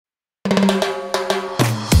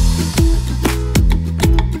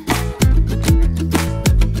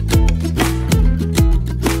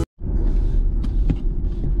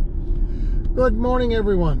Good morning,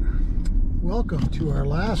 everyone. Welcome to our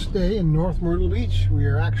last day in North Myrtle Beach. We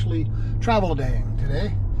are actually travel daying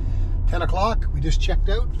today. 10 o'clock. We just checked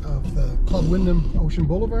out of the Club Wyndham Ocean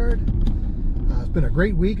Boulevard. It's been a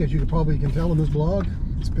great week, as you probably can tell in this vlog.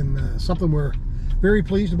 It's been something we're very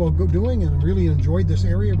pleased about doing and really enjoyed this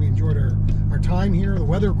area. We enjoyed our time here. The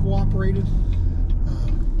weather cooperated.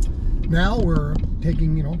 Now we're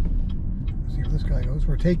taking, let's see where this guy goes.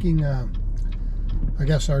 We're taking, I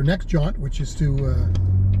guess, our next jaunt, which is to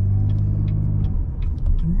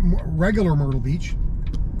regular Myrtle Beach.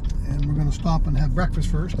 And we're going to stop and have breakfast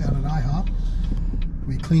first down at Ihop.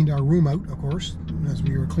 We cleaned our room out, of course, as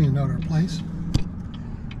we were cleaning out our place.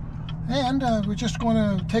 And we're just going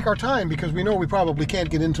to take our time because we know we probably can't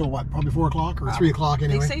get in until what, probably 4 o'clock or 3 o'clock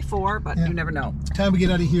anyway. They say 4, but you never know. Time we get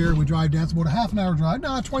out of here, we drive down. It's about a half an hour drive.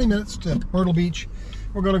 No, 20 minutes to Myrtle Beach.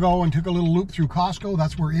 We're going to go and take a little loop through Costco.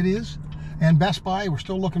 That's where it is. And Best Buy. We're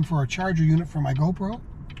still looking for a charger unit for my GoPro.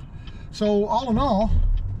 So all in all,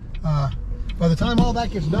 by the time all that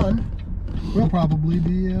gets done, we'll probably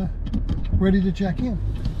be ready to check in.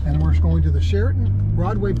 And we're going to the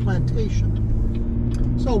Ihop-Broadway plantation.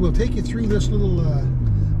 So we'll take you through this little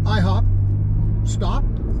IHOP stop,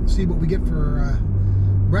 see what we get for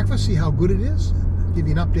breakfast, see how good it is, give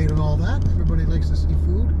you an update on all that. Everybody likes to see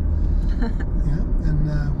food. Yeah,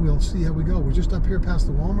 and we'll see how we go. We're just up here past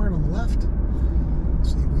the Walmart on the left.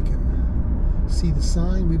 See if we can see the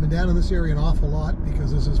sign. We've been down in this area an awful lot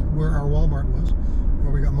because this is where our Walmart was,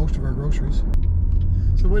 where we got most of our groceries.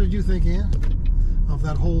 So what did you think, Ann, of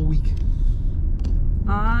that whole week?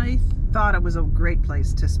 I thought it was a great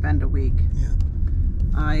place to spend a week. Yeah.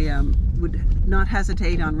 I would not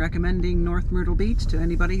hesitate on recommending North Myrtle Beach to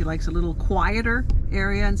anybody who likes a little quieter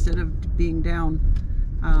area instead of being down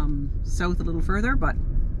south a little further, but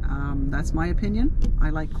that's my opinion. I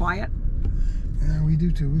like quiet. Yeah, we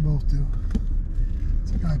do too. We both do.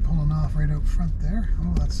 There's a guy pulling off right out front there.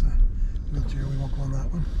 Oh, that's a wheelchair. We won't go on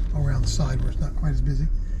that one. Go around the side where it's not quite as busy.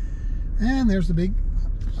 And there's the big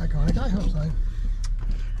iconic IHOP sign.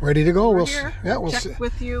 Ready to go. We'll check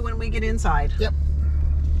with you when we get inside. Yep.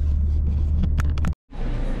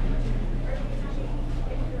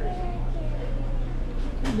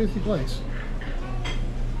 Busy place.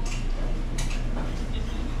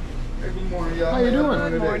 Good morning, y'all. How you doing?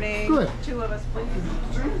 Good morning. Good. 2 of us, please.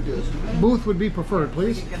 Booth would be preferred,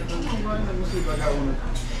 please. Let me see if I got one.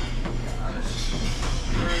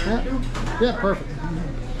 Yeah, perfect.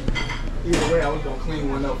 Either way, I was gonna clean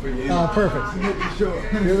one up for you. Oh, perfect.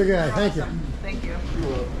 Sure. You're the guy. Thank you. Thank you.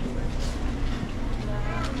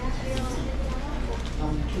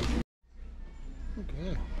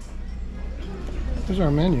 Okay. Here's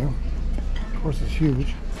our menu. Of course, it's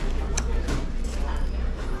huge.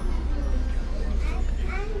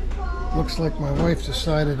 Looks like my wife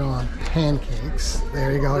decided on pancakes.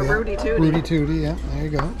 There you go. The yeah. Rudy Tooty. Rudy Tooty, yeah. There you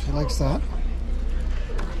go. She likes that.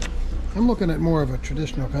 I'm looking at more of a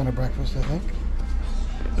traditional kind of breakfast, I think.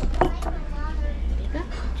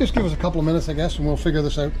 Just give us a couple of minutes, I guess, and we'll figure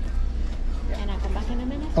this out. Can I come back in a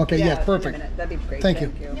minute? Okay, Yeah, yes, perfect. in a minute. That'd be great. Thank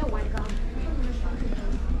you. You're welcome.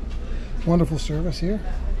 Wonderful service here.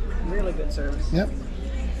 Really good service. Yep.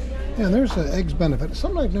 Yeah, and there's Eggs Benefit.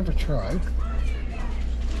 Something I've never tried.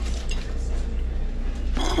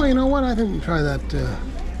 Well, you know what? I think we can try that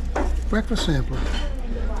breakfast sampler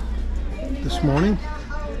this morning.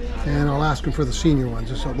 And I'll ask him for the senior ones,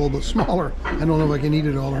 just a little bit smaller. I don't know if I can eat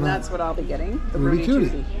it all or And not. that's what I'll be getting. The Rudy Rudy Tooty.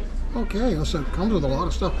 Tooty. Okay, so it comes with a lot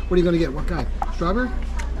of stuff. What are you going to get? What kind? Strawberry?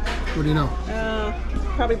 What do you know?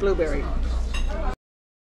 Probably blueberry.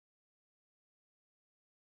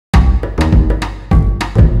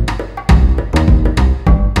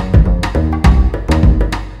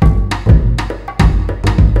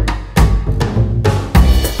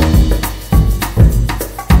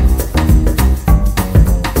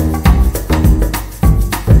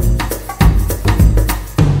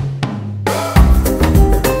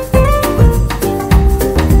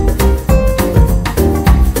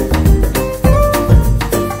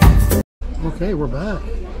 Okay, we're back.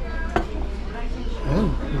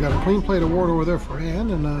 And we got a clean plate award over there for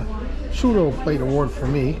Ann and a pseudo plate award for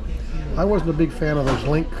me. I wasn't a big fan of those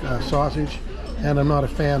Link sausage, and I'm not a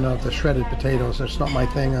fan of the shredded potatoes. That's not my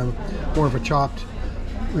thing. I'm more of a chopped,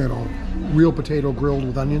 real potato grilled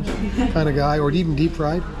with onions kind of guy, or even deep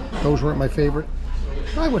fried. Those weren't my favorite.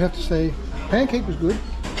 I would have to say pancake was good.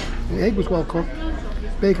 The egg was well cooked.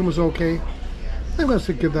 Bacon was okay. I'm going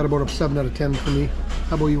to give that about a 7 out of 10 for me.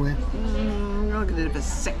 How about you, Ann? I'll at it as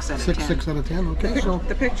 6 out of 10. 6 out of 10. Okay, so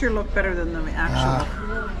The picture looked better than the actual.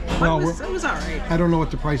 well, It was all right. I don't know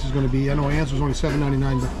what the price is going to be. I know Anne's was only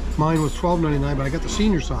 $7.99, but mine was $12.99. But I got the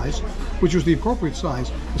senior size, which was the appropriate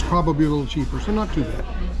size. It's probably a little cheaper, so not too bad.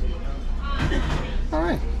 All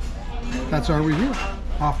right, that's our review.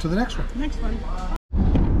 Off to the next one. Next one.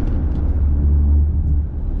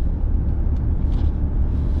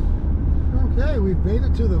 Okay, we've made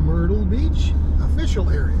it to the Myrtle Beach official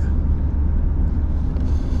area.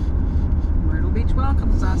 Myrtle Beach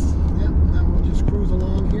welcomes us. Yep, now we'll just cruise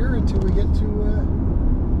along here until we get to,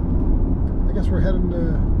 I guess we're heading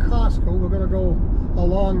to Costco. We're going to go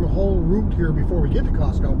along the whole route here before we get to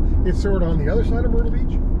Costco. It's sort of on the other side of Myrtle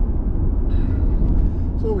Beach.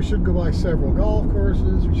 So we should go by several golf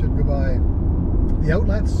courses. We should go by the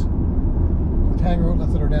outlets, the Tanger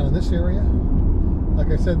outlets that are down in this area. Like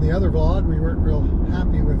I said in the other vlog, we weren't real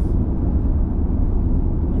happy with,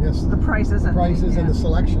 I guess, The prices. and the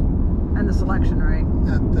selection And the selection, right?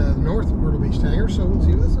 at the North Myrtle Beach Tanger. So we'll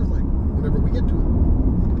see what this is like whenever we get to it.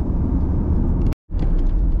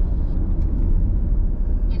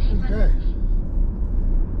 Okay.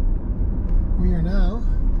 We are now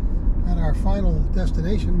at our final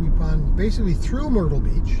destination. We've gone basically through Myrtle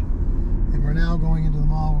Beach, and we're now going into the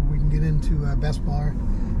mall where we can get into Best Buy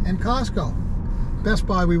and Costco. Best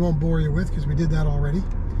Buy we won't bore you with because we did that already,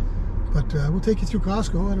 but we'll take you through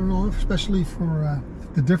Costco. I don't know, especially for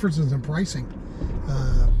the differences in pricing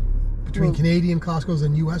between Canadian Costco's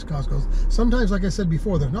and US Costco's. Sometimes, like I said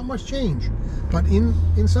before, there's not much change, but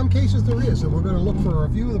in some cases there is, and we're going to look for a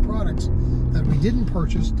few of the products that we didn't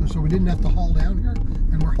purchase, so we didn't have to haul down here,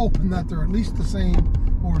 and we're hoping that they're at least the same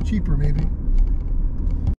or cheaper maybe.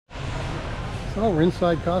 So we're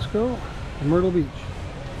inside Costco in Myrtle Beach.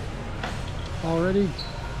 Already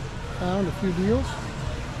found a few deals,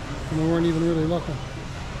 and we weren't even really looking.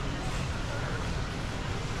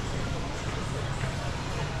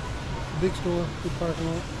 Big store, good parking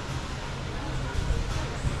lot.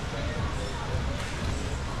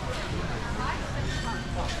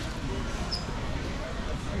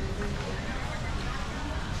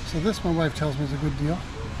 So this, my wife tells me, is a good deal.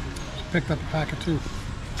 She picked up a pack of 2.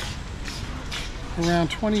 Around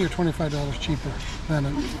 $20 or $25 cheaper than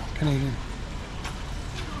a Canadian.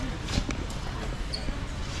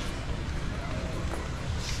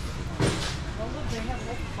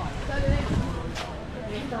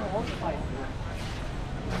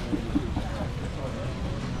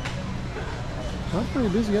 Not very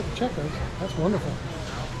busy at the checkout. That's wonderful.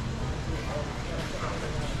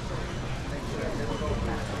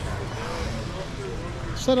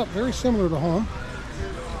 Set up very similar to home.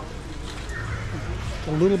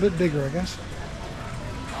 A little bit bigger, I guess.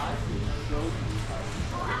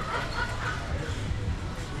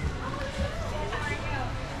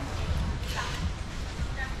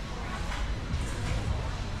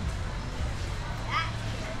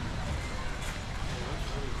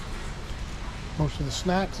 Most of the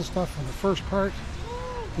snacks and stuff in the first part.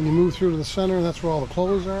 When you move through to the center, that's where all the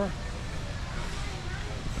clothes are.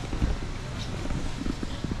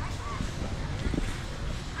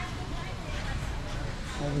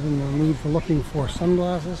 Other than the need for looking for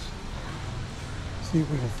sunglasses. See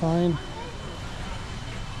what we can find.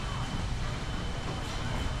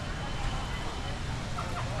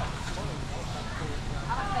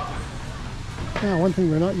 Now, one thing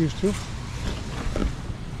we're not used to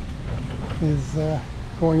is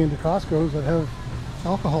going into Costco's that have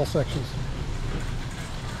alcohol sections.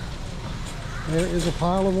 There is a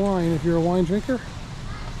pile of wine. If you're a wine drinker,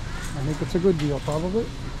 I think it's a good deal, probably.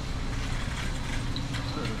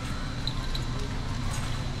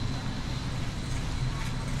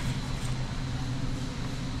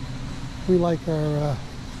 We like our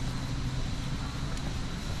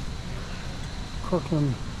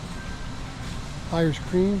Kirkland Irish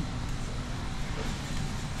cream.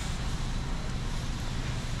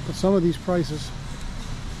 But some of these prices,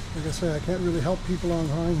 like I say, I can't really help people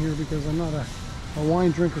online here because I'm not a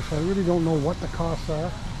wine drinker, so I really don't know what the costs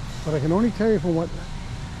are. But I can only tell you from what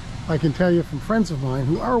I can tell you from friends of mine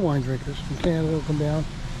who are wine drinkers from Canada. They'll come down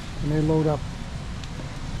and they load up.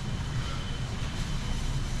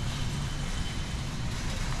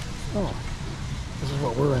 Oh, this is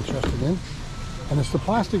what we're interested in. And it's the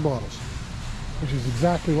plastic bottles, which is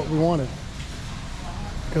exactly what we wanted.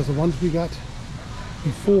 Because the ones we got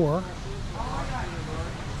before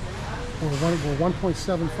were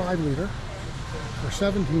 1.75 liter for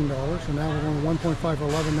 $17, and now we're going 1.5 for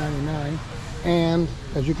 $11.99. And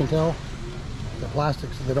as you can tell, they're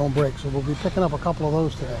plastic, so they don't break. So we'll be picking up a couple of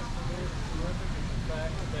those today.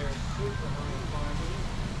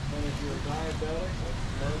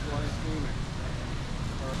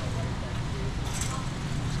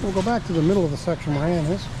 We'll go back to the middle of the section where Ann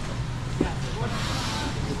is.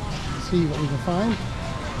 See what we can find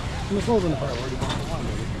in the clothing department.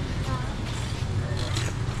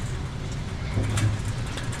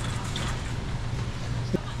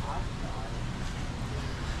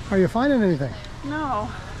 Are you finding anything? No,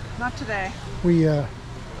 not today. We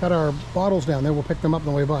got our bottles down there. We'll pick them up on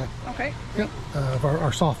the way by. Okay. Yep. Of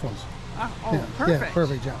our soft ones. Oh, Yeah. perfect. Yeah,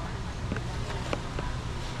 perfect, yeah.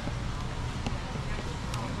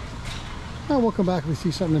 Well, we'll come back if we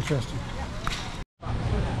see something interesting.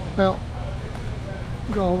 Well,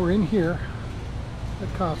 we're in here at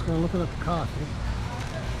Costco and looking at the coffee.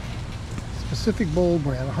 Pacific Bold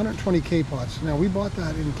brand, 120 K-pots. Now, we bought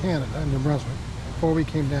that in Canada, in New Brunswick, before we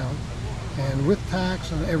came down. And with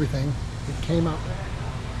tax and everything, it came up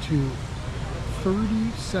to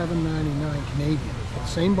 $37.99 Canadian for the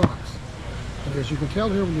same box. And as you can tell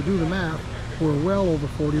here when you do the math, we're well over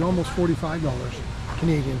 40, almost $45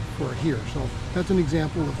 Canadian for it here. So that's an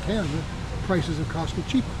example of Canada, prices at Costco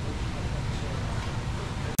cheaper.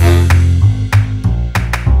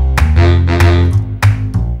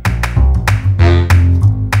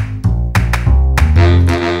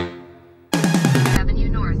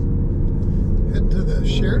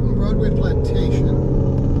 Ihop-Broadway plantation.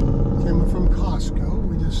 Came from Costco.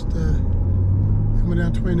 We just coming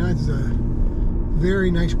down 29th is a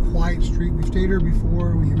very nice quiet street. We've stayed here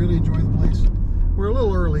before. We really enjoy the place. We're a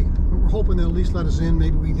little early, but we're hoping they'll at least let us in.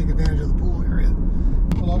 Maybe we can take advantage of the pool area.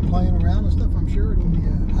 People out playing around and stuff. I'm sure it'll be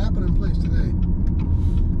a happening place today.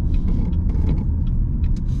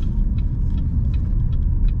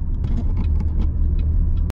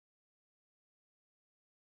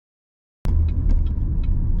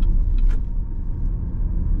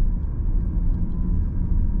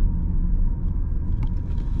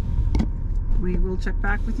 We will check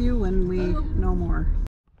back with you when we know more.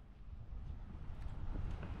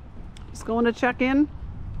 Just going to check in.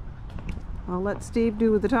 I'll let Steve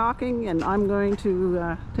do the talking, and I'm going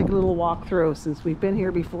to take a little walk through. Since we've been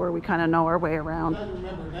here before, we kind of know our way around. I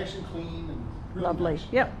remember, nice and clean and really Lovely. nice.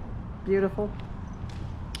 Yep. Beautiful.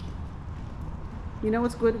 You know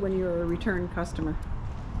it's good when you're a return customer,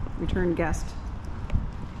 return guest.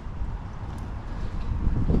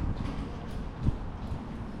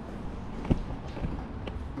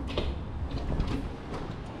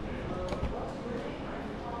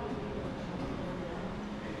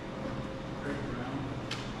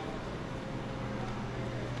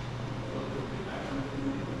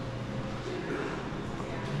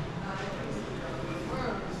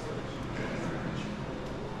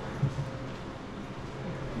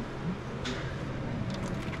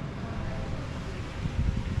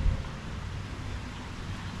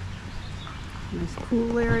 Nice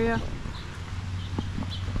pool area.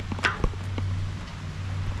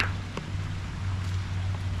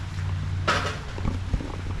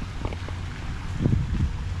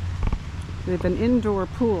 They have an indoor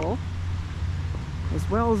pool as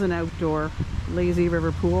well as an outdoor lazy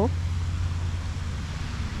river pool,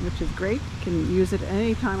 which is great. You can use it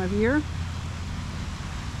any time of year. And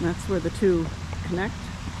that's where the two connect.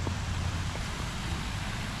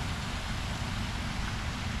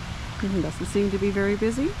 Doesn't seem to be very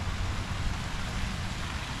busy.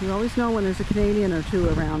 You always know when there's a Canadian or two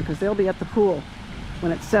around because they'll be at the pool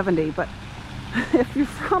when it's 70, but if you're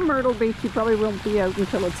from Myrtle Beach, you probably won't be out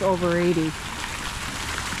until it's over 80.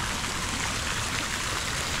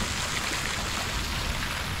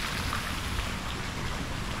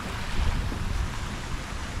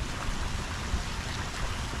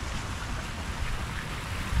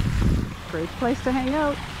 Great place to hang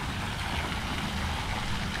out.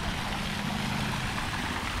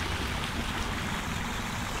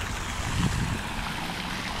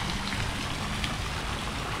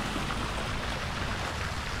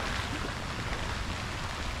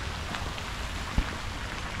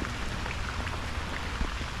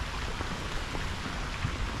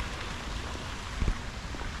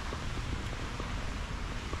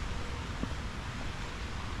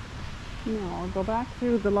 No, I'll go back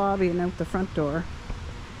through the lobby and out the front door.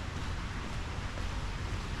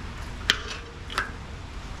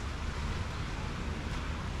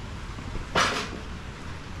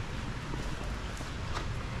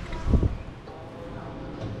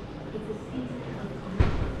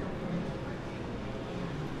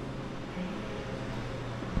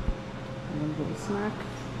 A little snack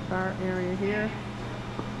bar area here.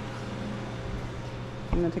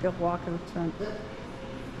 I'm going to take a walk out the front.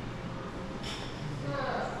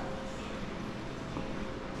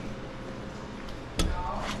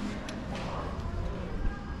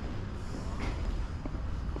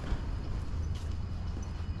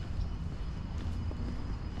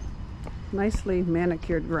 Nicely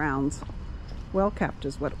manicured grounds. Well kept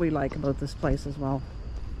is what we like about this place as well.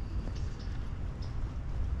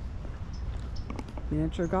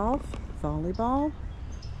 Miniature golf, volleyball.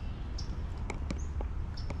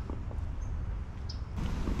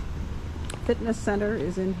 Fitness center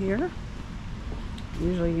is in here.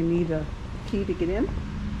 Usually you need a key to get in. I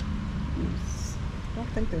don't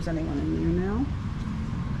think there's anyone in there now.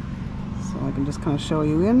 So I can just kind of show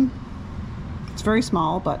you in. It's very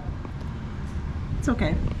small, but it's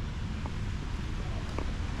okay.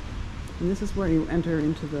 And this is where you enter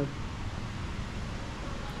into the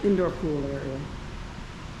indoor pool area.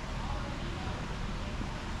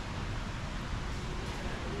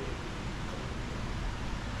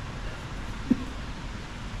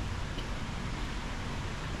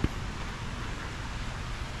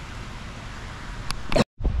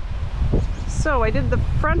 So I did the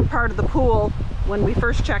front part of the pool when we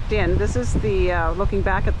first checked in. This is the looking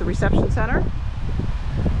back at the reception center.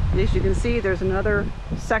 As you can see, there's another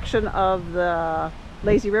section of the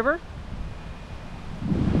lazy river,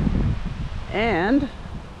 and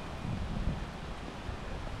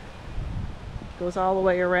goes all the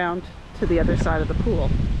way around to the other side of the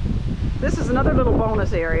pool. This is another little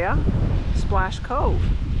bonus area, Splash Cove.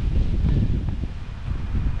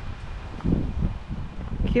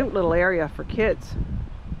 Cute little area for kids.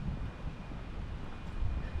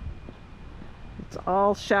 It's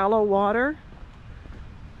all shallow water.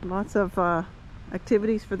 Lots of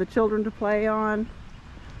activities for the children to play on.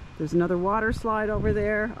 There's another water slide over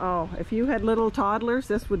there. Oh, if you had little toddlers,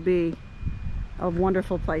 this would be a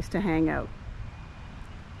wonderful place to hang out.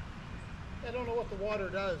 I don't know what the water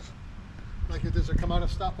does. Like, does it come out of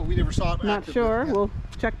stuff? But we never saw it. Not sure. Yeah. We'll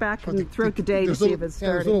check back throughout the day to see if it's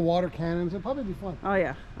starting. There's little water cannons. It'll probably be fun. Oh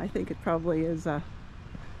yeah, I think it probably is a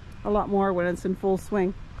lot more when it's in full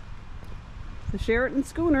swing. The Sheraton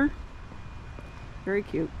schooner. Very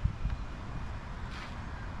cute.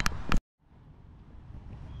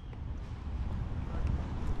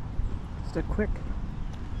 Just a quick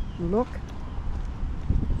look.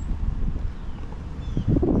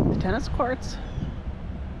 The tennis courts.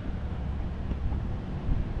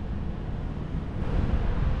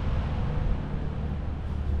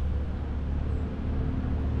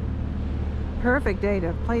 Perfect day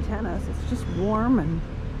to play tennis. It's just warm and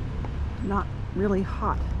not really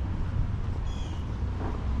hot.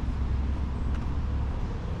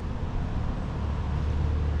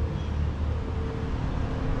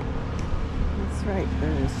 That's right,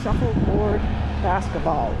 there's shuffleboard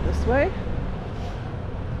basketball this way.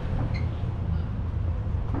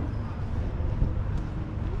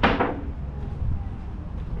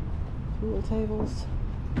 Pool tables.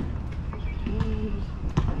 And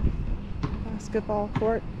basketball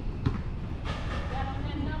court.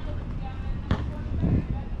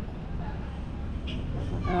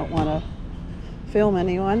 I don't want to film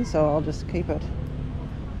anyone, so I'll just keep it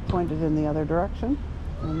pointed in the other direction.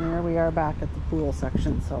 And there we are back at the pool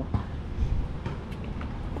section, so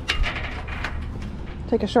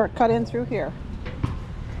take a shortcut in through here.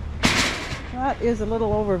 That is a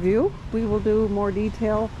little overview. We will do more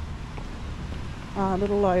detail a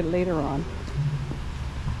little later on.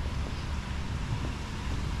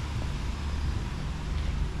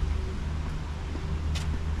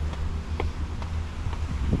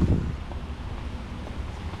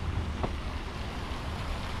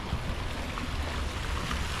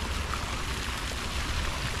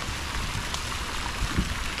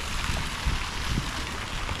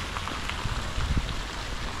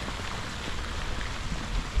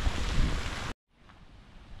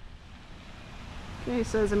 Okay,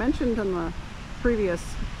 so as I mentioned in the previous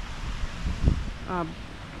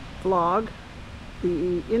vlog,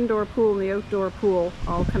 the indoor pool and the outdoor pool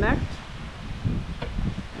all connect.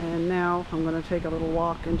 And now I'm going to take a little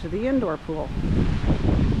walk into the indoor pool.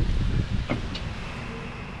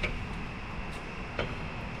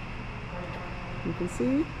 You can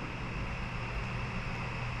see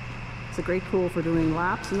it's a great pool for doing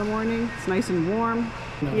laps in the morning. It's nice and warm.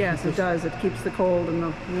 No, yes, it does. It keeps the cold and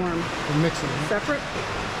the warm mix it, separate.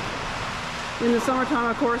 In the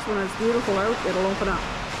summertime, of course, when it's beautiful out, it'll open up.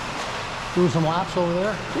 Do some laps over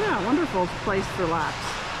there. Yeah, wonderful place for laps.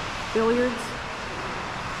 Billiards,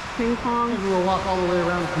 ping pong. Maybe we'll walk all the way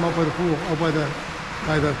around and come up by the pool, out by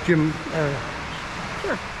the gym area.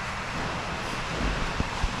 Sure.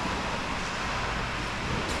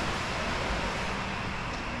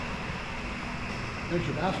 There's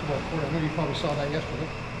your basketball court. I know you probably saw that yesterday.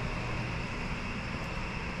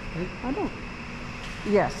 Right? I don't.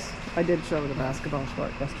 Yes, I did show the basketball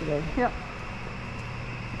court yesterday. Yep.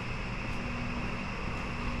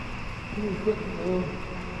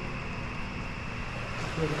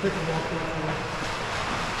 There's a pickleball court.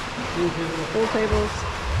 The pool tables.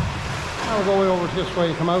 I'll go over this way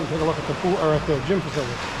and come out and take a look at the pool or at the gym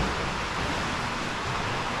facility.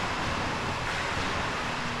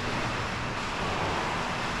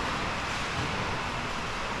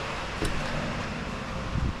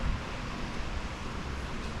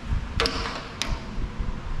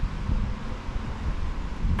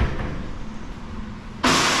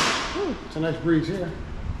 It's a nice breeze here.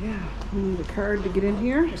 Yeah, we need a card to get in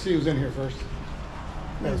here. Let's see who's in here first.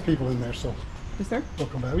 There's people in there, so Is there? we'll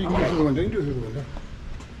come back. You can do it through the window. You can do it through the window.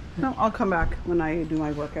 No, I'll come back when I do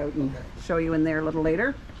my workout and show you in there a little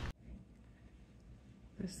later.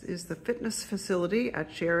 This is the fitness facility at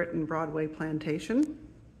Ihop-Broadway Plantation.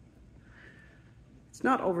 It's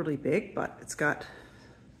not overly big, but it's got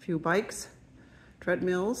a few bikes,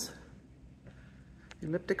 treadmills,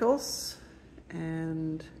 ellipticals,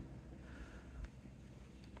 and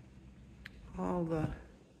all the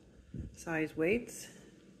size weights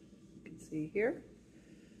you can see here.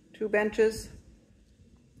 2 benches.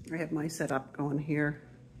 I have my setup going here,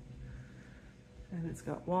 and it's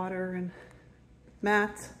got water and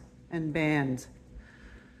mats and bands.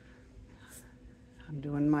 I'm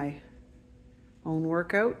doing my own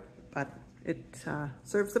workout, but it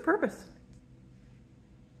serves the purpose.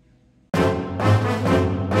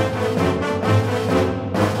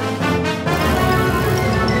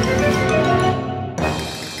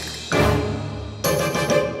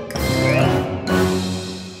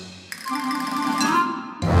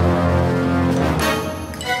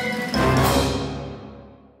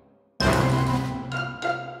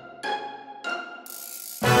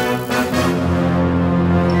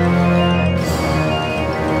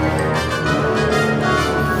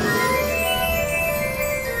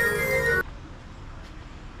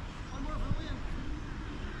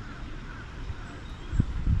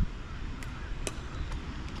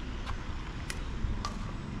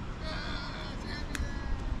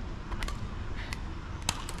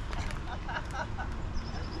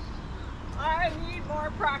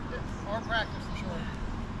 More practice. More practice for sure.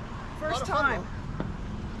 First time.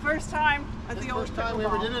 First time at the old First time we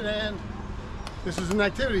ever pickleball. did it, and this is an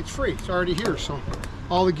activity. It's free. It's already here, so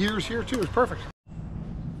all the gear's here too. It's perfect.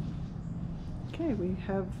 Okay, we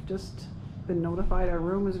have just been notified our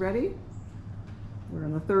room is ready. We're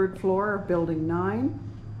on the 3rd floor of building 9.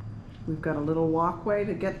 We've got a little walkway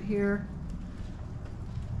to get here.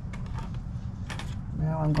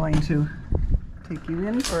 Now I'm going to take you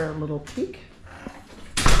in for a little peek.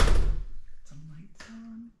 Some lights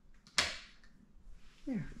on.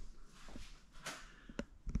 There.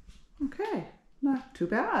 Okay, not too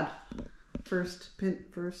bad. First view,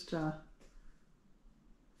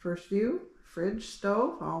 fridge,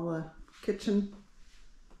 stove, all the kitchen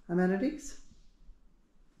amenities.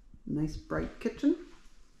 Nice bright kitchen.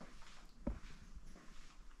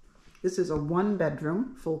 This is a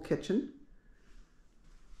 1-bedroom, full kitchen.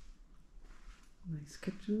 Nice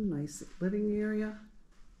kitchen, nice living area.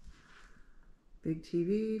 Big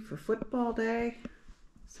TV for football day.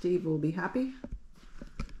 Steve will be happy.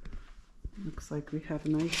 Looks like we have a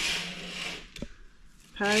nice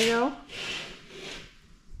patio.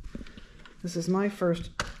 This is my first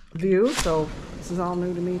view, so this is all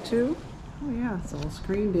new to me too. Oh yeah, it's all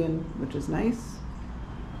screened in, which is nice.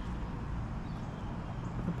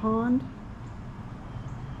 The pond.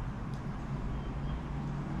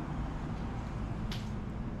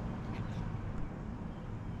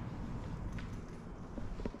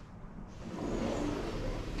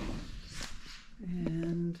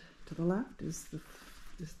 And to the left is the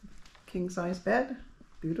king-size bed.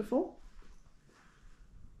 Beautiful.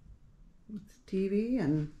 With TV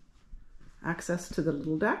and access to the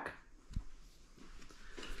little deck.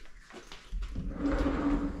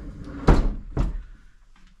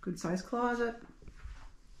 Good size closet.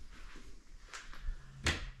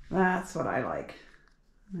 That's what I like.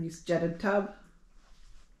 Nice jetted tub.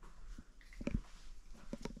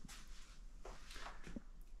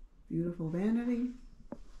 Beautiful vanity.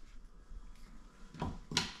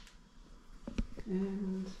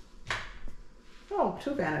 And, oh,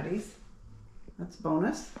 2 vanities. That's a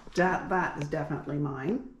bonus. That is definitely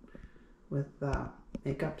mine. With the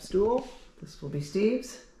makeup stool. This will be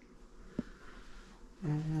Steve's.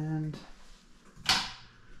 And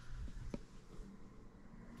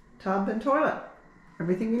tub and toilet.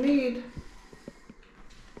 Everything you need.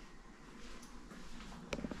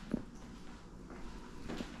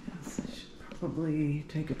 Yes, I should probably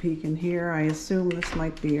take a peek in here. I assume this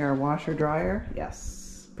might be our washer dryer.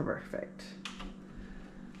 Yes, perfect.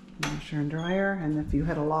 Washer and dryer, and if you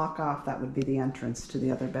had a lock off, that would be the entrance to the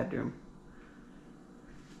other bedroom.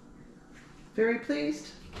 Very pleased.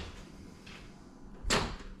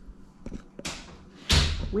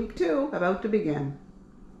 Week 2 about to begin.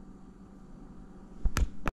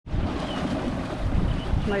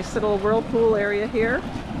 Nice little whirlpool area here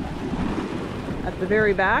at the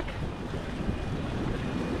very back.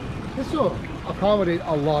 This will accommodate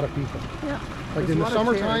a lot of people. Yeah. Like in the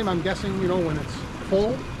summertime, I'm guessing, you know, when it's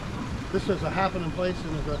full, this is a happening place,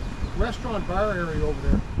 and there's a restaurant bar area over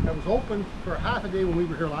there that was open for half a day when we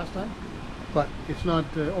were here last time, but it's not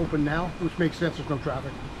open now, which makes sense. There's no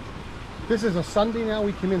traffic. This is a Sunday now.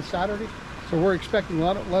 We came in Saturday, so we're expecting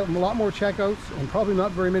a lot more checkouts and probably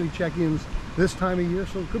not very many check-ins this time of year,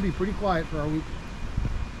 so it could be pretty quiet for our week.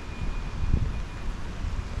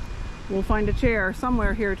 We'll find a chair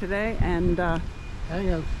somewhere here today and hang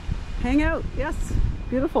out. Hang out, yes.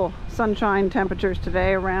 Beautiful sunshine temperatures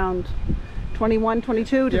today, around 21,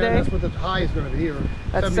 22 today. Yeah, that's what the high is going to be, or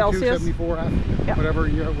that's 72, Celsius. 74, Yep.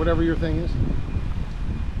 whatever your thing is.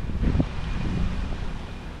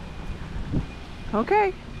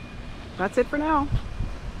 Okay, that's it for now.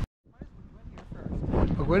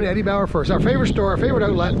 We're going to Eddie Bauer first. Our favorite store, our favorite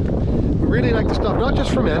outlet. We really like the stuff, not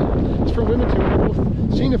just for men, it's for women too. We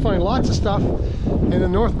both seem to find lots of stuff. And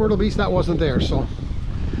in North Myrtle Beach, that wasn't there, so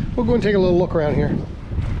we'll go and take a little look around here.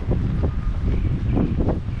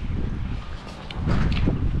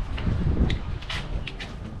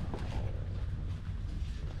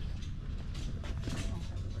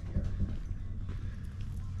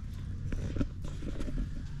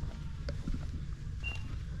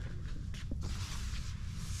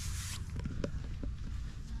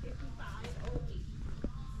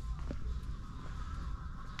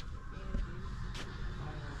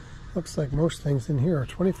 Looks like most things in here are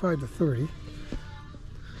 25 to 30.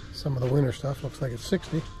 Some of the winter stuff looks like it's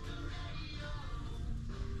 60.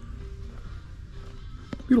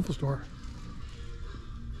 Beautiful store.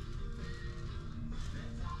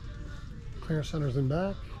 Clearance center's in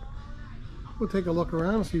back. We'll take a look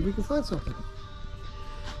around and see if we can find something.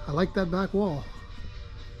 I like that back wall.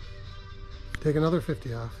 Take another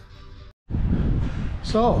 50 off.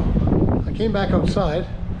 So, I came back outside.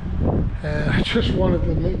 And I just wanted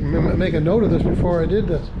to make a note of this before I did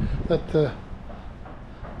this, that the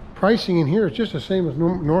pricing in here is just the same as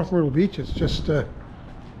North Myrtle Beach. It's just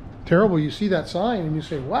terrible. You see that sign and you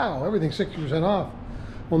say, wow, everything's 60% off.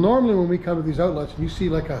 Well, normally when we come to these outlets and you see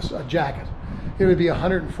like a jacket, it would be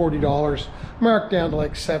 $140, marked down to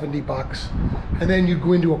like 70 bucks. And then you'd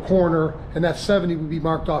go into a corner and that 70 would be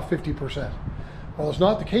marked off 50%. Well, it's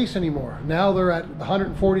not the case anymore. Now they're at the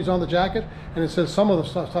 140s on the jacket, and it says some of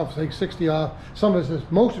the stuff takes 60 off. Some of it says,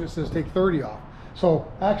 most of it says take 30 off. So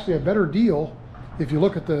actually a better deal if you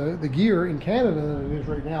look at the gear in Canada than it is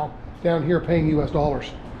right now down here paying US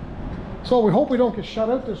dollars. So we hope we don't get shut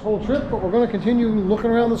out this whole trip, but we're going to continue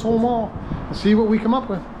looking around this whole mall and see what we come up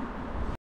with.